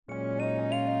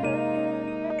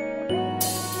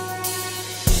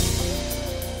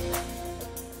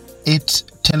It's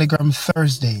Telegram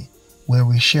Thursday, where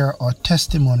we share our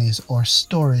testimonies, our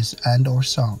stories, and our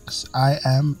songs. I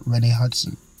am Rennie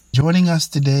Hudson. Joining us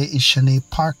today is Shanae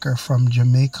Parker from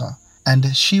Jamaica,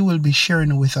 and she will be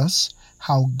sharing with us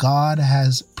how God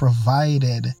has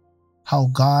provided, how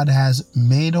God has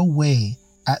made a way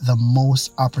at the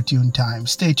most opportune time.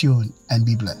 Stay tuned and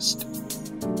be blessed.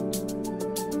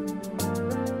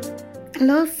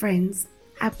 Hello friends,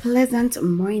 a pleasant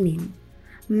morning.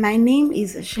 My name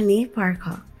is Shanae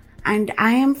Parker and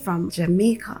I am from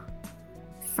Jamaica.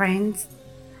 Friends,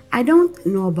 I don't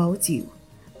know about you,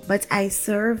 but I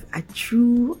serve a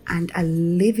true and a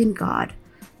living God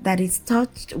that is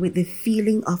touched with the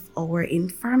feeling of our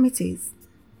infirmities.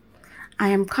 I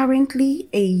am currently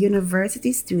a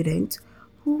university student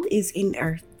who is in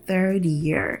her third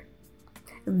year.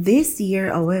 This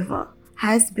year, however,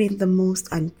 has been the most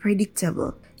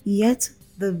unpredictable, yet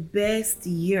the best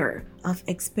year of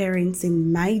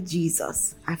experiencing my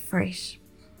Jesus afresh.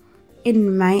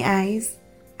 In my eyes,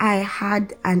 I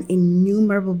had an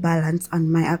innumerable balance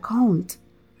on my account,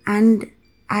 and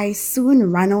I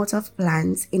soon ran out of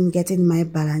plans in getting my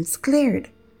balance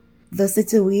cleared. The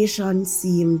situation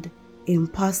seemed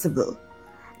impossible.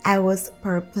 I was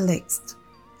perplexed.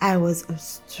 I was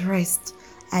stressed.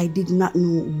 I did not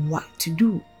know what to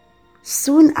do.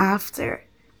 Soon after,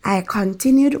 I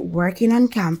continued working on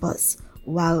campus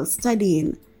while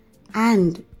studying,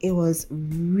 and it was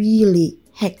really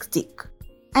hectic.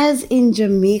 As in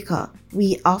Jamaica,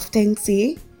 we often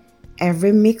say,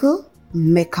 every mickle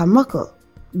make a muckle,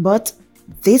 but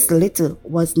this little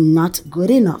was not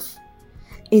good enough.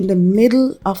 In the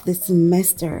middle of the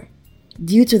semester,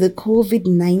 due to the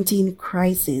COVID-19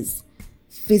 crisis,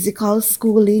 physical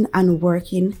schooling and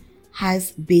working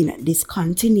has been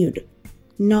discontinued.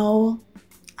 Now,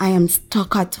 I am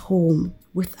stuck at home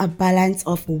with a balance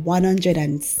of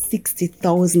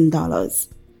 $160,000.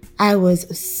 I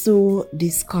was so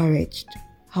discouraged.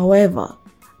 However,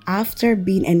 after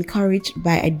being encouraged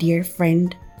by a dear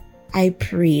friend, I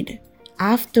prayed.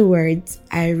 Afterwards,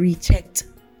 I rechecked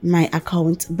my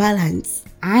account balance,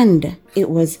 and it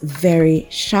was very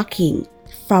shocking.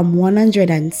 From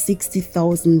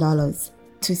 $160,000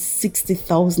 to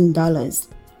 $60,000.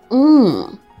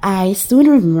 I soon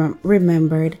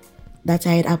remembered that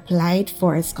I had applied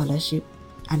for a scholarship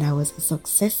and I was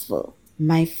successful.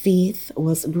 My faith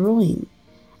was growing.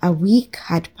 A week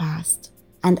had passed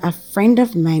and a friend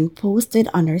of mine posted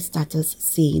on her status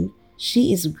saying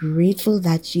she is grateful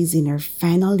that she's in her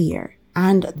final year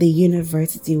and the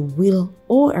university will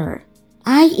owe her.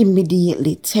 I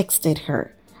immediately texted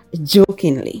her,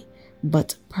 jokingly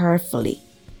but prayerfully,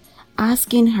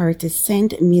 asking her to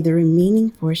send me the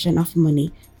remaining portion of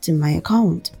money to my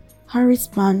account. Her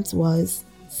response was,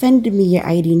 "Send me your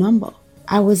ID number."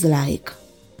 I was like,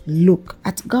 look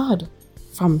at God.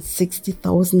 From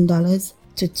 $60,000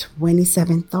 to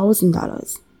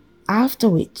 $27,000. After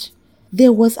which,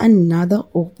 there was another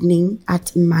opening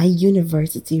at my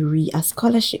university RIA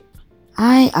scholarship.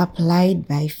 I applied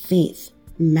by faith.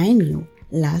 Mind you,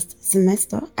 last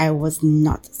semester I was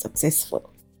not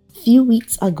successful. Few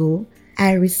weeks ago,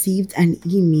 I received an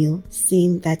email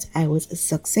saying that I was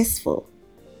successful.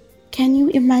 Can you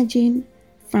imagine?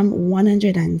 From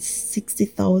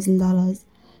 $160,000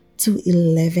 to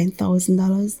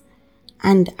 $11,000,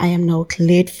 and I am now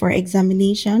cleared for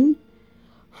examination?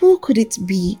 Who could it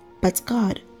be but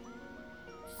God?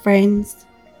 Friends,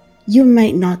 you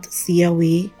might not see a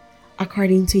way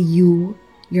according to you,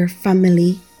 your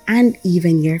family, and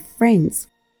even your friends.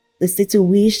 The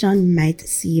situation might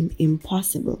seem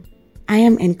impossible. I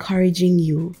am encouraging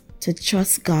you to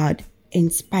trust God in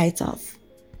spite of.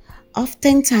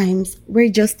 Oftentimes, we're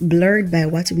just blurred by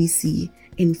what we see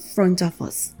in front of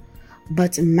us.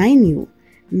 But mind you,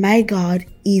 my God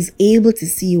is able to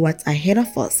see what's ahead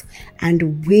of us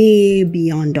and way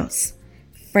beyond us.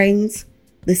 Friends,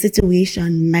 the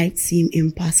situation might seem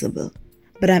impossible,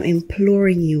 but I'm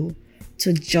imploring you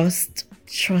to just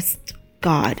trust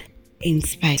God in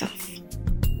spite of.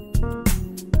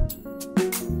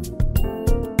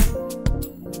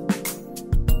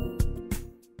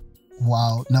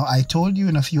 Wow. Now, I told you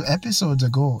in a few episodes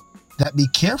ago that be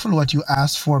careful what you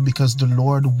ask for because the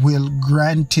Lord will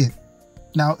grant it.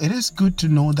 Now, it is good to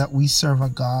know that we serve a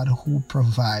God who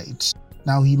provides.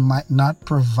 Now, He might not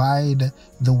provide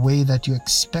the way that you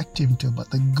expect Him to, but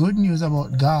the good news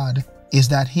about God is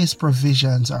that His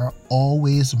provisions are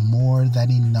always more than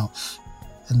enough.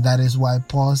 And that is why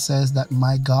Paul says that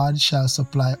my God shall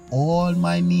supply all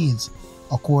my needs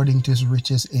according to His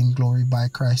riches in glory by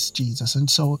Christ Jesus. And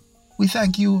so we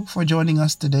thank you for joining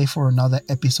us today for another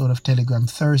episode of Telegram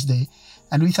Thursday.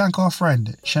 And we thank our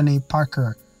friend Shanae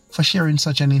Parker for sharing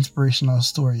such an inspirational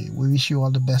story. We wish you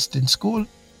all the best in school.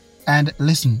 And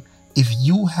listen, if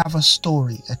you have a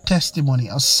story, a testimony,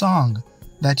 a song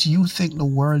that you think the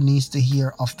world needs to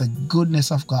hear of the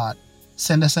goodness of God,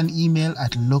 send us an email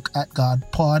at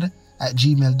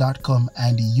lookatgodpod@gmail.com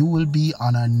and you will be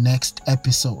on our next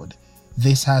episode.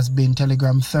 This has been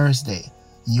Telegram Thursday.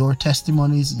 Your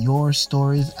testimonies, your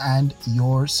stories, and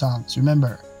your songs.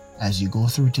 Remember, as you go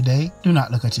through today, do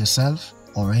not look at yourself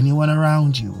or anyone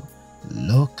around you.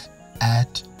 Look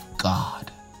at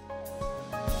God.